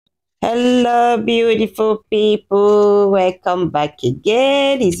Hello, beautiful people. Welcome back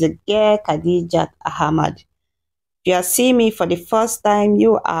again. It's your girl, Khadijat Ahmad. If you are seeing me for the first time,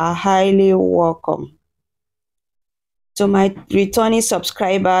 you are highly welcome. To my returning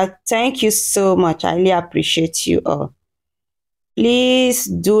subscriber, thank you so much. I really appreciate you all. Please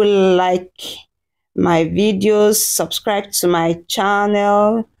do like my videos, subscribe to my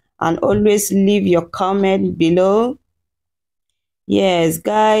channel, and always leave your comment below. Yes,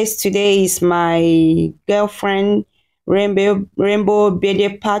 guys, today is my girlfriend rainbow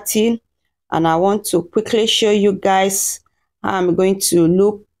birthday party, and I want to quickly show you guys how I'm going to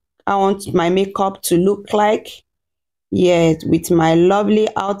look. I want my makeup to look like. Yes, with my lovely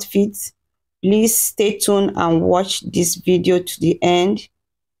outfit. Please stay tuned and watch this video to the end.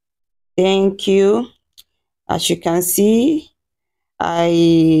 Thank you. As you can see,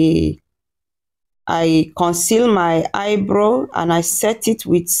 I conceal my eyebrow and I set it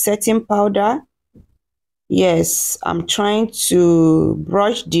with setting powder. Yes, I'm trying to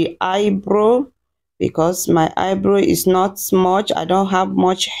brush the eyebrow because my eyebrow is not much. I don't have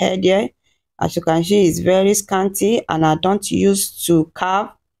much hair there. As you can see, it's very scanty and I don't use to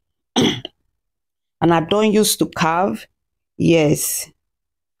carve. Yes,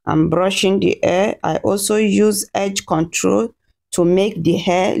 I'm brushing the hair. I also use edge control to make the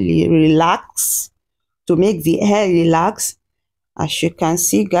hair relax. As you can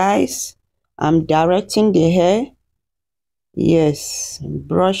see, guys, I'm directing the hair. Yes,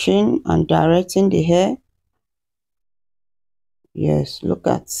 brushing and directing the hair. Yes, look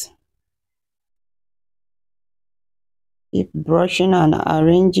at. Keep brushing and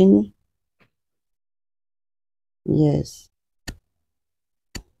arranging. Yes.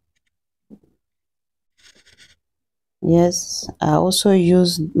 Yes, I also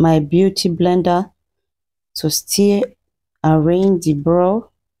use my beauty blender to still arrange the brow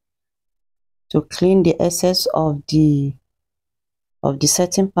to clean the excess of the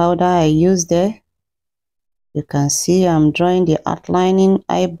setting powder I used there. You can see I'm drawing the outlining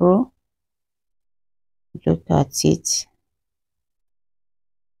eyebrow. Look at it.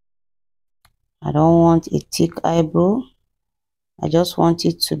 I don't want a thick eyebrow. I just want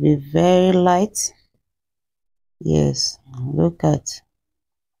it to be very light. Yes, look at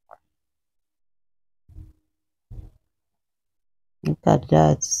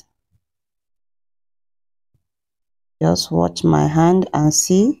that. Just watch my hand and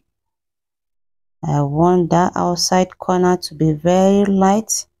see. I want that outside corner to be very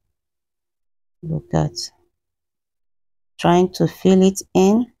light. Look at. Trying to fill it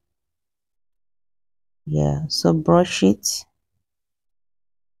in. Yeah, so brush it.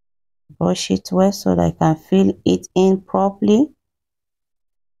 Brush it well so that I can fill it in properly.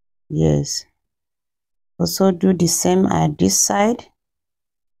 Yes. Also do the same at this side.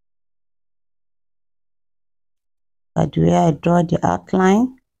 At where I draw the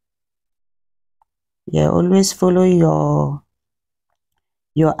outline. Yeah, always follow your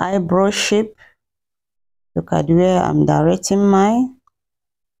eyebrow shape. Look at where I'm directing mine.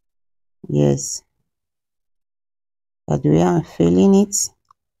 Yes. At where I'm filling it.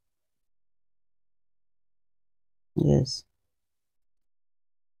 Yes.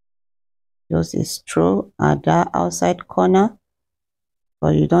 Just a stroke at that outside corner.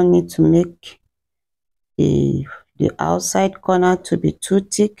 But you don't need to make the outside corner to be too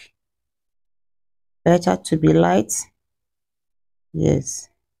thick. Better to be light. Yes.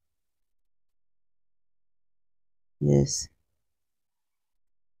 Yes.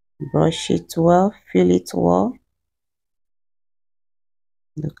 Brush it well, fill it well.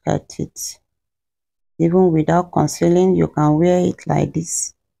 Look at it. Even without concealing, you can wear it like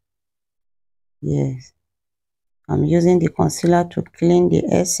this. Yes. I'm using the concealer to clean the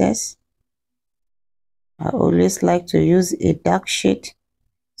excess. I always like to use a dark shade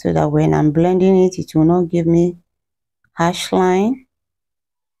so that when I'm blending it, it will not give me harsh line.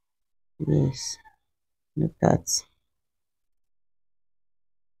 Yes. Look at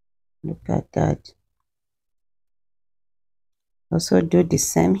that. Also do the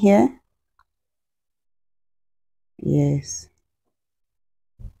same here. Yes.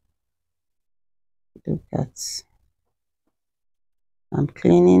 Look at. I'm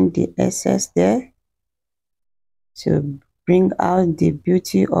cleaning the excess there to bring out the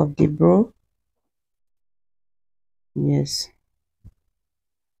beauty of the brow. Yes.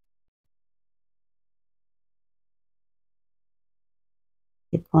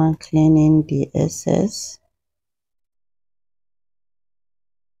 Keep on cleaning the excess.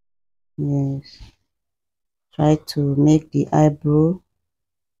 Yes. Try to make the eyebrow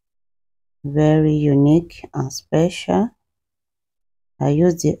very unique and special. I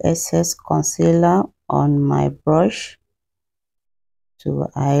use the excess concealer on my brush to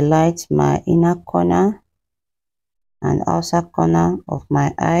highlight my inner corner and outer corner of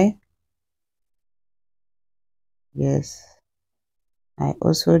my eye. Yes, I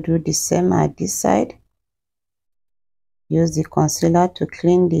also do the same at this side. Use the concealer to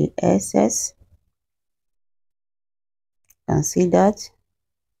clean the excess. You can see that.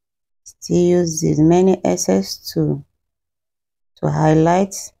 Still use the many excess to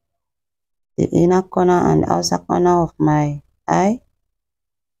highlight the inner corner and outer corner of my eye.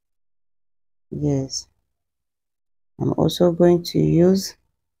 Yes, I'm also going to use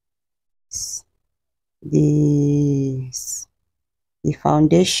the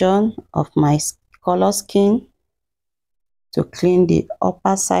foundation of my color skin to clean the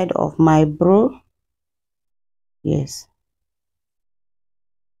upper side of my brow. Yes,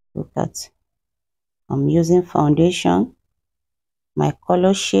 look at, I'm using foundation, my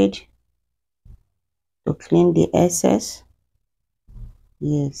color shade, to clean the excess.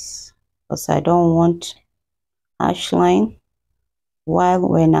 Yes, because I don't want harsh line. While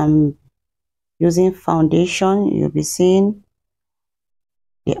when I'm using foundation, you'll be seeing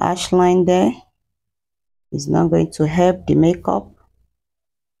the harsh line there. It's not going to help the makeup.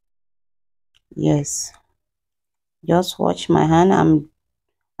 Yes, just watch my hand.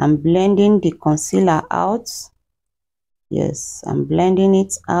 I'm blending the concealer out. Yes, I'm blending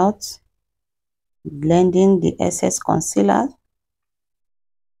it out, blending the excess concealer.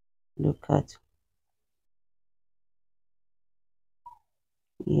 Look at,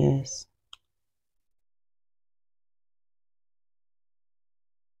 yes,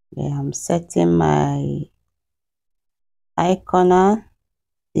 yeah, I'm setting my eye corner,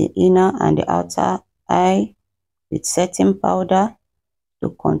 the inner and the outer eye with setting powder to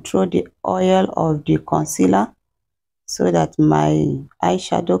control the oil of the concealer so that my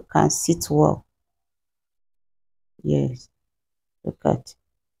eyeshadow can sit well. Yes, look at,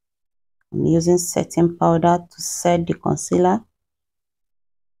 I'm using setting powder to set the concealer.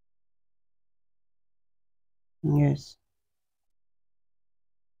 Yes,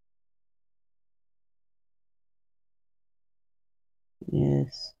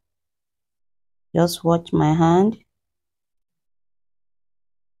 yes, just watch my hand.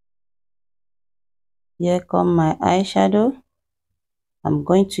 Here come my eyeshadow. I'm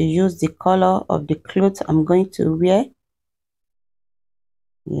going to use the color of the clothes I'm going to wear.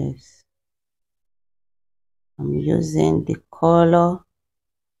 Yes, I'm using the color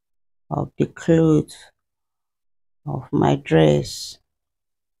of the clothes of my dress.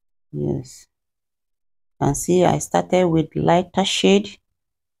 Yes, you can see I started with lighter shade.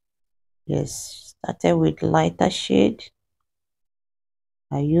 Yes, started with lighter shade.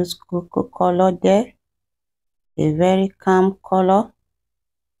 I use cocoa color there, a very calm color.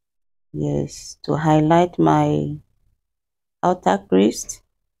 Yes, to highlight my outer crease.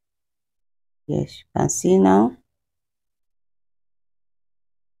 Yes, you can see now.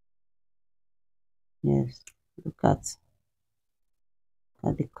 Yes, look at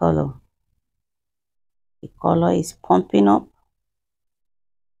the color. The color is pumping up.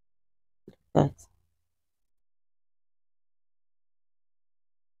 Look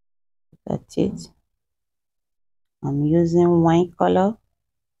at it. I'm using wine color.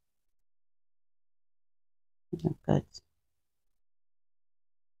 Look at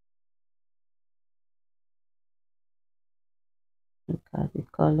the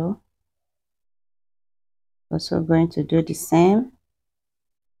color. Also going to do the same.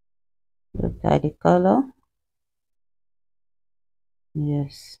 Look at the color.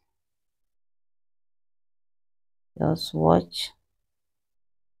 Yes. Just watch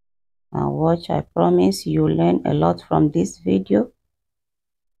and watch. I promise you'll learn a lot from this video.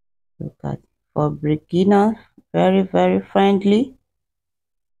 Look at, for beginner, very, very friendly.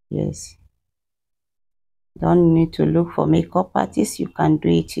 Yes. Don't need to look for makeup artists. You can do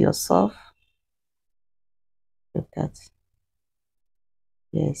it yourself. Look at.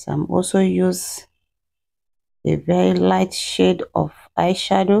 Yes, I'm also use a very light shade of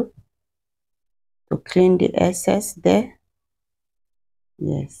eyeshadow to clean the excess there.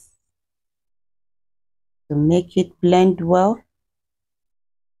 Yes, to make it blend well,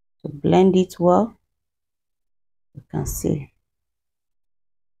 to blend it well. You can see,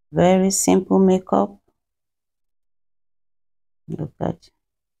 very simple makeup. Look at,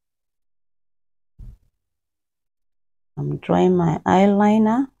 I'm drawing my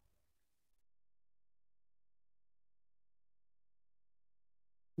eyeliner.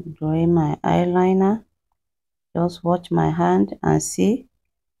 Drawing my eyeliner. Just watch my hand and see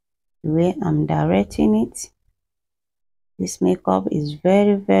the way I'm directing it. This makeup is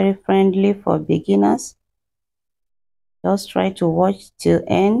very, very friendly for beginners. Just try to watch till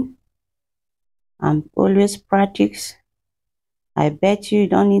end and always practice. I bet you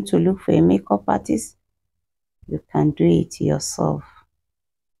don't need to look for a makeup artist. You can do it yourself.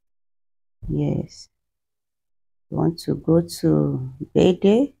 Yes. You want to go to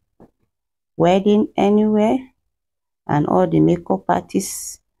birthday, wedding, anywhere, and all the makeup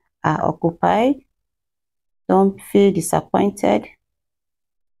artists are occupied. Don't feel disappointed.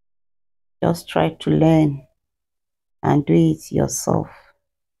 Just try to learn and do it yourself.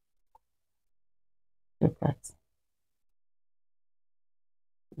 Look at,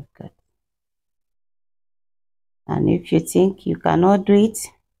 look at. And if you think you cannot do it,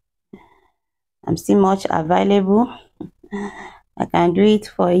 I'm still much available. I can do it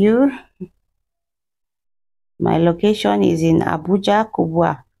for you. My location is in Abuja,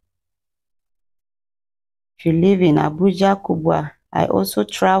 Kubwa. If you live in Abuja, Kubwa, I also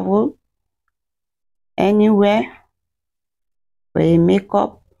travel anywhere for a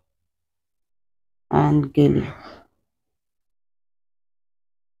makeup and gele.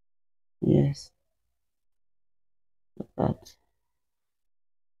 Yes, look at.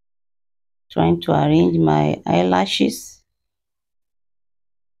 Trying to arrange my eyelashes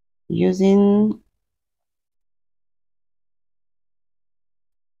using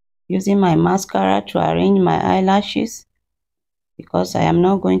my mascara to arrange my eyelashes, because I am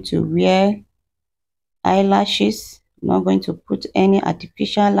not going to wear eyelashes. I'm not going to put any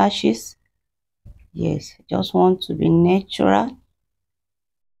artificial lashes. Yes, just want to be natural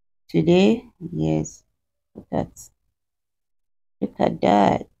today. Yes, look at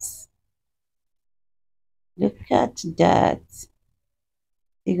that. Look at that.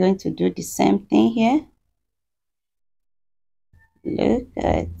 We're going to do the same thing here. Look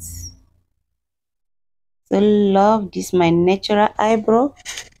at. So love this, my natural eyebrow.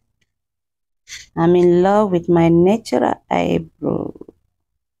 I'm in love with my natural eyebrow.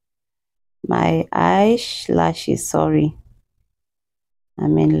 My eyelashes, sorry.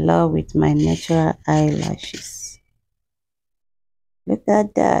 I'm in love with my natural eyelashes. Look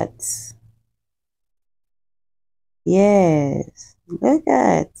at that. Yes, look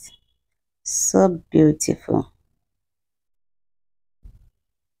at. So beautiful.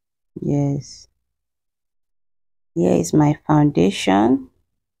 Yes. Here is my foundation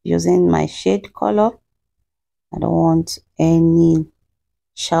using my shade color. I don't want any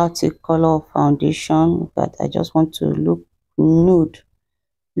shouty color foundation, but I just want to look nude,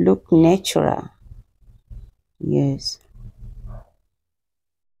 look natural. Yes.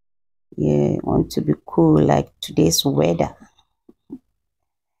 Yeah, I want to be cool like today's weather.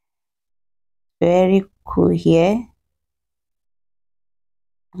 Very cool here.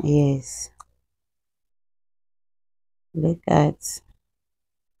 Yes. Look at.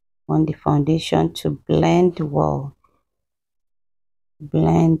 Want the foundation to blend well.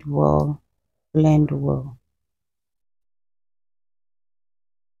 Blend well. Blend well.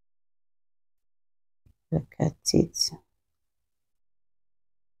 Look at it.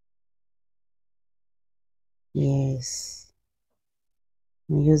 Yes.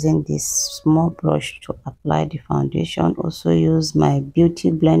 I'm using this small brush to apply the foundation. Also use my beauty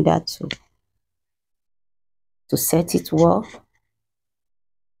blender to set it well.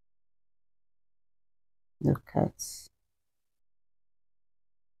 Look at.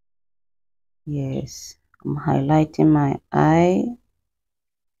 Yes. I'm highlighting my eye.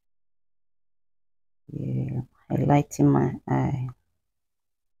 Yeah, highlighting my eye.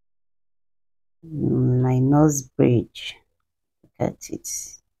 My nose bridge. Look at it.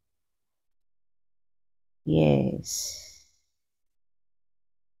 Yes.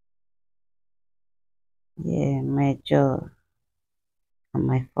 Yeah, my jaw and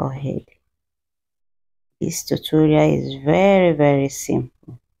my forehead. This tutorial is very, very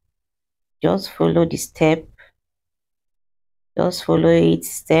simple. Just follow the step. Just follow it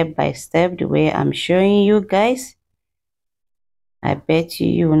step by step the way I'm showing you guys. I bet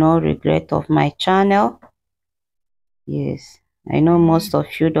you will not regret of my channel. Yes, I know most of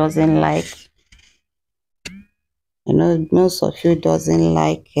you doesn't like. I know most of you doesn't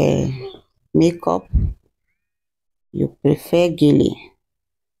like makeup. You prefer gele,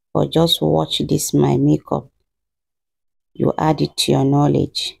 but just watch this my makeup. You add it to your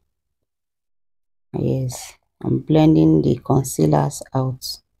knowledge. Yes, I'm blending the concealers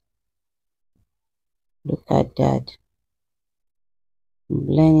out. Look at that. I'm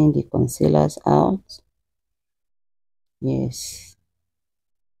blending the concealers out. Yes,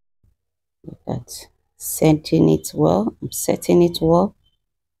 look at setting it well. I'm setting it well.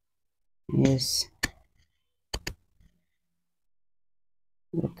 Yes,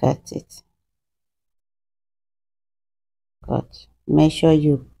 Look at it. Good. Make sure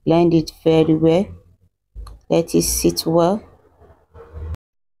you blend it very well. Let it sit well.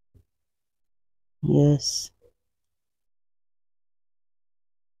 Yes.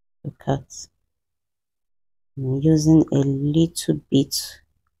 Look at. I'm using a little bit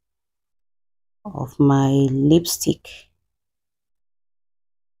of my lipstick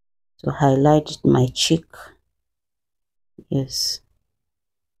to highlight my cheek. Yes.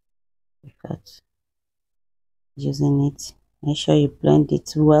 Look at. Using it. Make sure you blend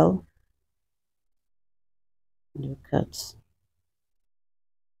it well. Look at.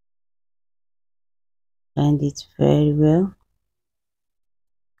 Blend it very well,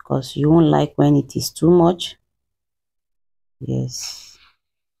 because you won't like when it is too much. Yes.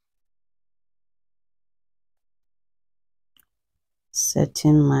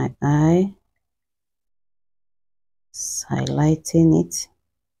 Setting my eye, highlighting it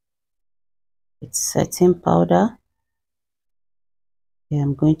with setting powder. Yeah,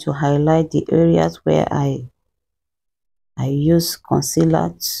 I'm going to highlight the areas where I use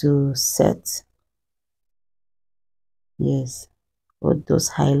concealer to set. Yes, all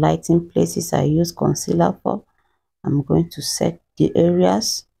those highlighting places I use concealer for, I'm going to set the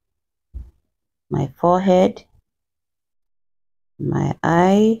areas, my forehead, my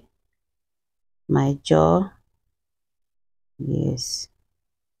eye, my jaw, yes,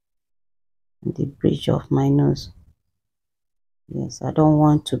 and the bridge of my nose. Yes, I don't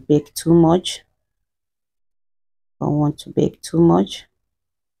want to bake too much. Don't want to bake too much.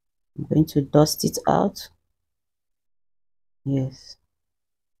 I'm going to dust it out. Yes,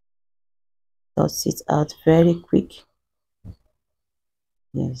 dust it out very quick.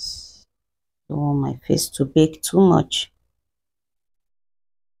 Yes, don't want my face to bake too much.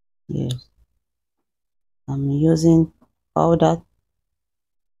 Yes, I'm using powder,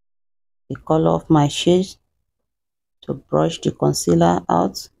 the color of my shade, to brush the concealer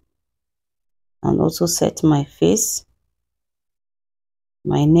out and also set my face,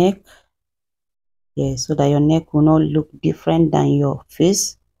 my neck. Yes, so that your neck will not look different than your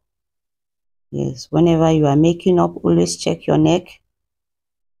face. Yes, whenever you are making up, always check your neck,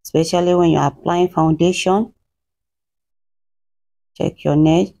 especially when you are applying foundation. Check your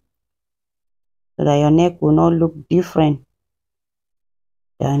neck so that your neck will not look different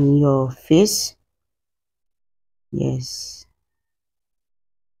than your face. Yes.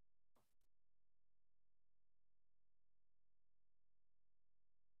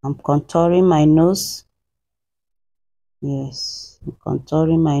 I'm contouring my nose. Yes, I'm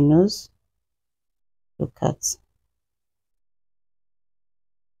contouring my nose. Look at.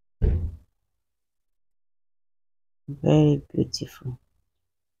 Very beautiful.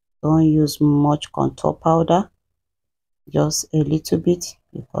 Don't use much contour powder. Just a little bit,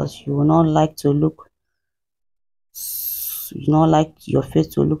 because you will not like to look, you not like your face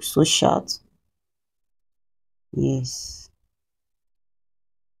to look so short. Yes,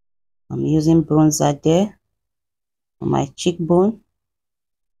 I'm using bronzer there on my cheekbone.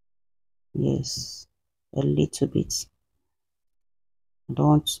 Yes, a little bit. I don't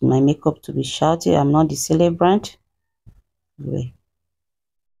want my makeup to be shouty. I'm not the celebrant. Anyway,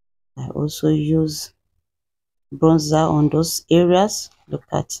 I also use bronzer on those areas. Look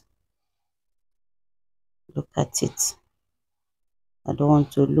at it. I don't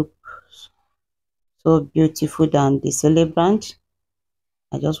want to look so beautiful than the celebrant.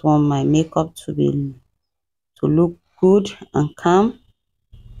 I just want my makeup to look good and calm.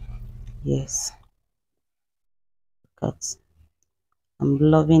 Yes, look at. I'm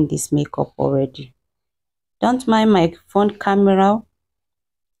loving this makeup already. Don't mind my phone camera.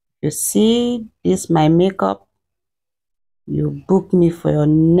 You see this my makeup, you book me for your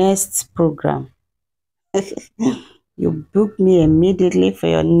next program. You book me immediately for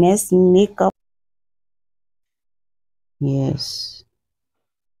your next makeup. Yes,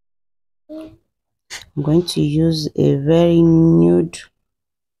 I'm going to use a very nude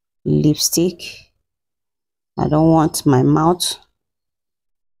lipstick. I don't want my mouth,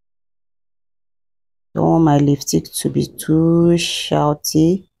 don't want my lipstick to be too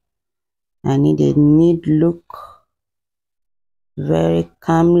shouty. I need a nude look, very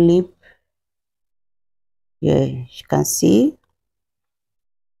calm lip. Yeah, you can see.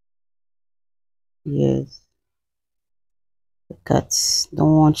 Yes, look at.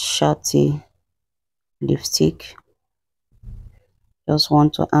 Don't want shouty lipstick. Just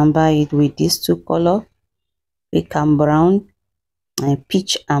want to amber it with these two color, pink and brown, and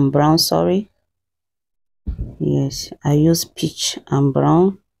peach and brown. Sorry. Yes, I use peach and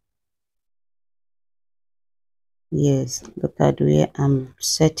brown. Yes, look at the way I'm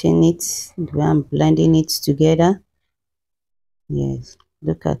setting it, the way I'm blending it together. Yes,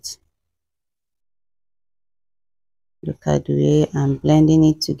 look at the way I'm blending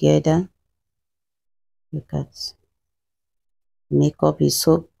it together. Look at makeup is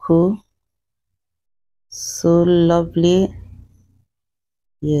so cool, so lovely.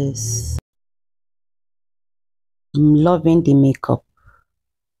 Yes, I'm loving the makeup.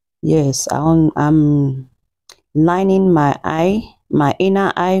 Yes, I'm lining my eye, my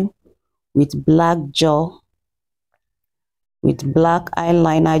inner eye with black gel, with black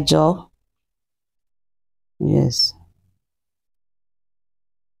eyeliner gel. Yes,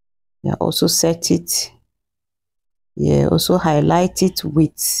 yeah, also set it. Yeah, also highlight it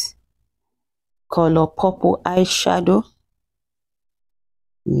with color purple eyeshadow.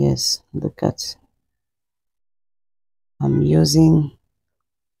 Yes, look at, I'm using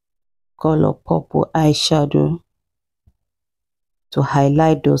color purple eyeshadow to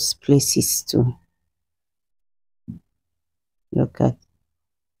highlight those places too. Look at,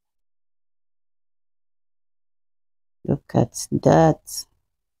 look at that.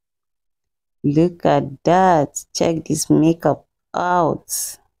 Look at that. Check this makeup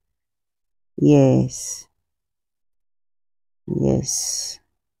out. Yes. Yes.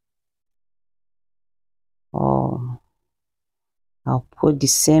 Oh, I'll put the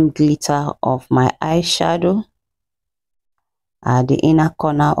same glitter of my eyeshadow at the inner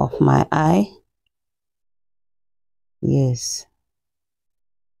corner of my eye. Yes.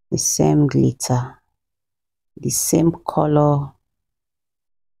 The same glitter. The same color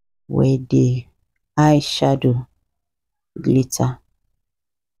with the eyeshadow glitter.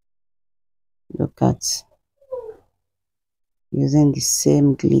 Look at, using the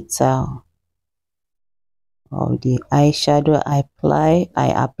same glitter of the eyeshadow I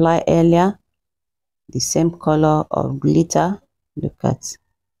apply earlier, the same color of glitter. Look at,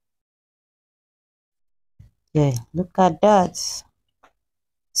 yeah, look at that.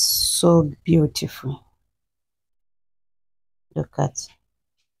 So beautiful. Look at,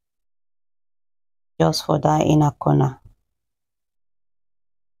 just for that inner corner.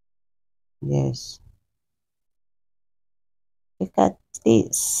 Yes, look at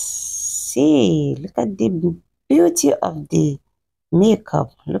this. See, look at the beauty of the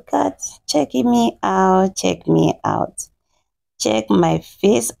makeup. Look at, checking me out, check me out. Check my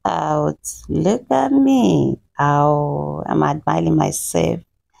face out. Look at me. Oh, I'm admiring myself.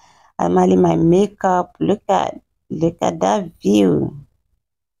 Admiring my makeup. Look at that view.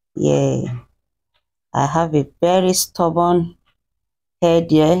 Yeah. I have a very stubborn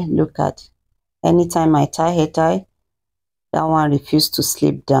head here. Look at. Anytime I tie hair tie, that one refuses to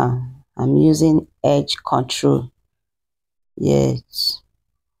slip down. I'm using edge control. Yes.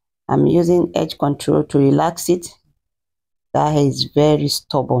 I'm using edge control to relax it. That hair is very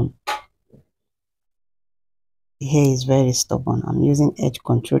stubborn. The hair is very stubborn. I'm using edge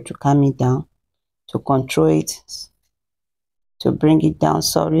control to calm it down, to control it, to bring it down.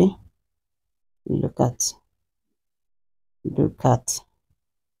 Sorry. Look at, look at.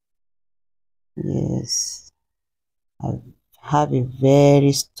 Yes. I have a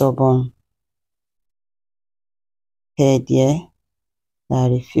very stubborn head here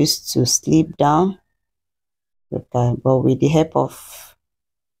that refuses to slip down. Look at, but with the help of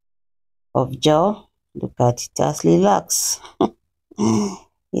gel, look at, it has relaxed.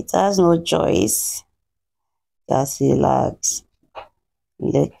 It has no choice. It has relaxed.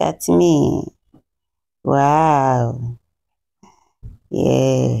 Look at me. Wow.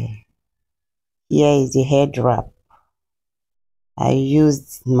 Yeah. Here is the head wrap. I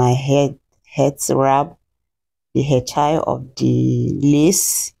used my head wrap, the hair tie of the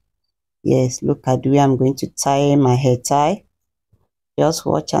lace. Yes, look at the way I'm going to tie my hair tie. Just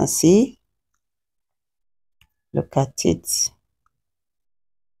watch and see. Look at it.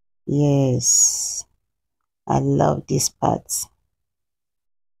 Yes, I love this part.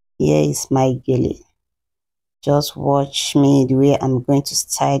 Here is my gele. Just watch me the way I'm going to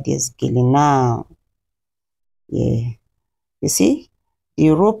style this gele now. Yeah, you see, the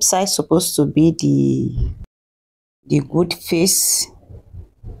rope side supposed to be the good face.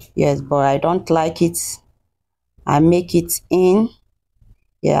 Yes, but I don't like it. I make it in.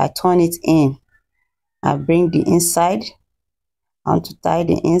 Yeah, I turn it in. I bring the inside. I want to tie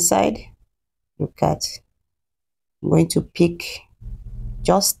the inside. Look at, I'm going to pick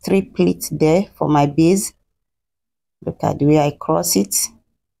just 3 pleats there for my base. Look at the way I cross it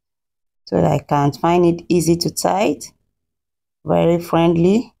so that I can find it easy to tie it. Very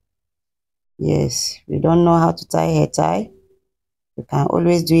friendly. Yes, we don't know how to tie hair tie. You can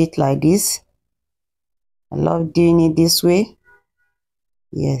always do it like this. I love doing it this way.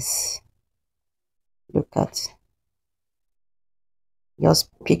 Yes. Look at. Just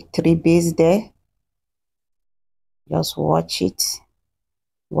pick 3 beads there. Just watch it.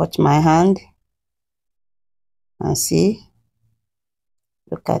 Watch my hand. And see.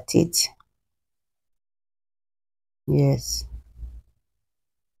 Look at it. Yes.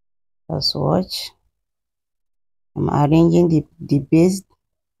 Just watch. I'm arranging the beads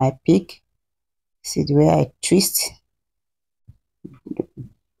I pick. See the way I twist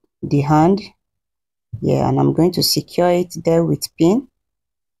the hand. Yeah, and I'm going to secure it there with pin.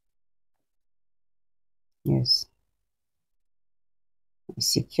 Yes.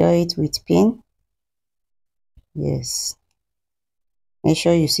 Secure it with pin. Yes. Make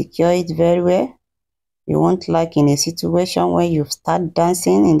sure you secure it very well. You won't like in a situation where you start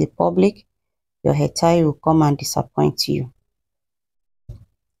dancing in the public, your hair tie will come and disappoint you.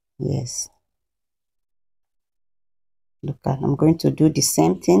 Yes. Look at, I'm going to do the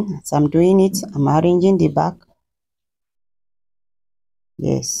same thing. As I'm doing it, I'm arranging the back.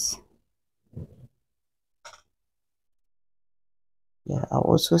 Yes. Yeah, I'll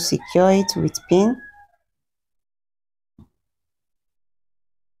also secure it with pin.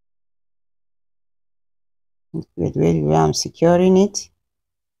 With where I'm securing it.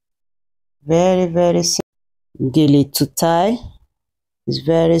 Very simple. Gele to tie. It's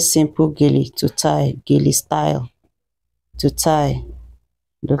very simple gele to tie. Gele style to tie.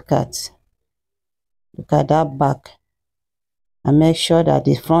 Look at that back. And make sure that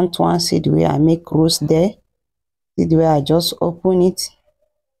the front one, see the way I make rose there. See the way I just open it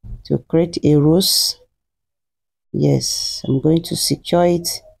to create a rose. Yes, I'm going to secure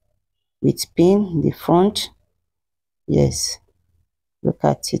it with pin in the front. Yes, look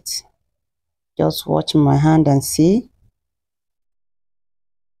at it. Just watch my hand and see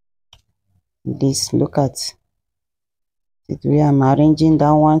this. Look at see the way I'm arranging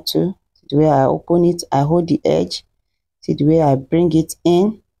that one too. See the way I open it, I hold the edge. See the way I bring it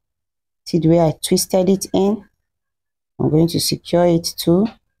in. See the way I twisted it in. I'm going to secure it too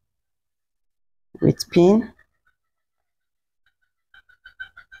with pin.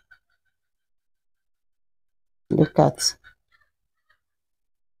 Look at.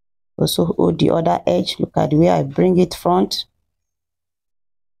 Also hold the other edge. Look at the way I bring it front.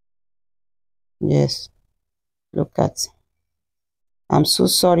 Yes. Look at. I'm so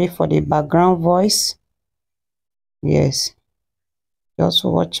sorry for the background voice. Yes. Just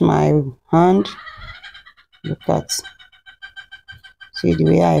watch my hand. Look at. See the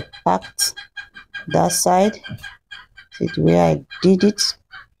way I packed that side. See the way I did it.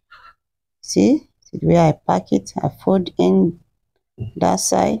 See the way I pack it. I fold in that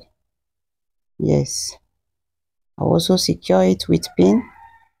side. Yes. I also secure it with pin.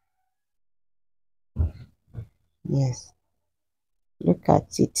 Yes. Look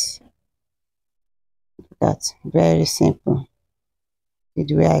at it. That's very simple. See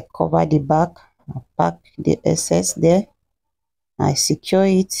the way I cover the back. I pack the excess there. I secure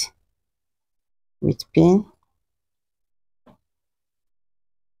it with pin.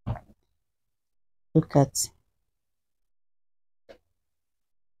 Look at.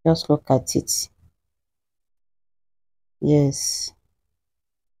 Just look at it. Yes.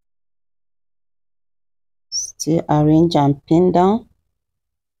 Still arrange and pin down.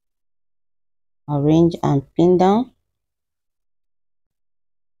 Arrange and pin down.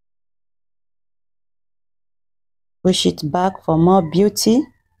 Push it back for more beauty.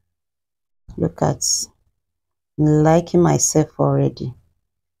 Look at. Liking myself already.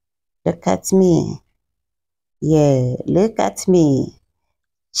 Look at me. Yeah, look at me.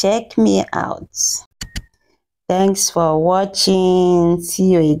 Check me out. Thanks for watching.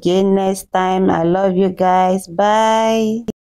 See you again next time. I love you guys. Bye.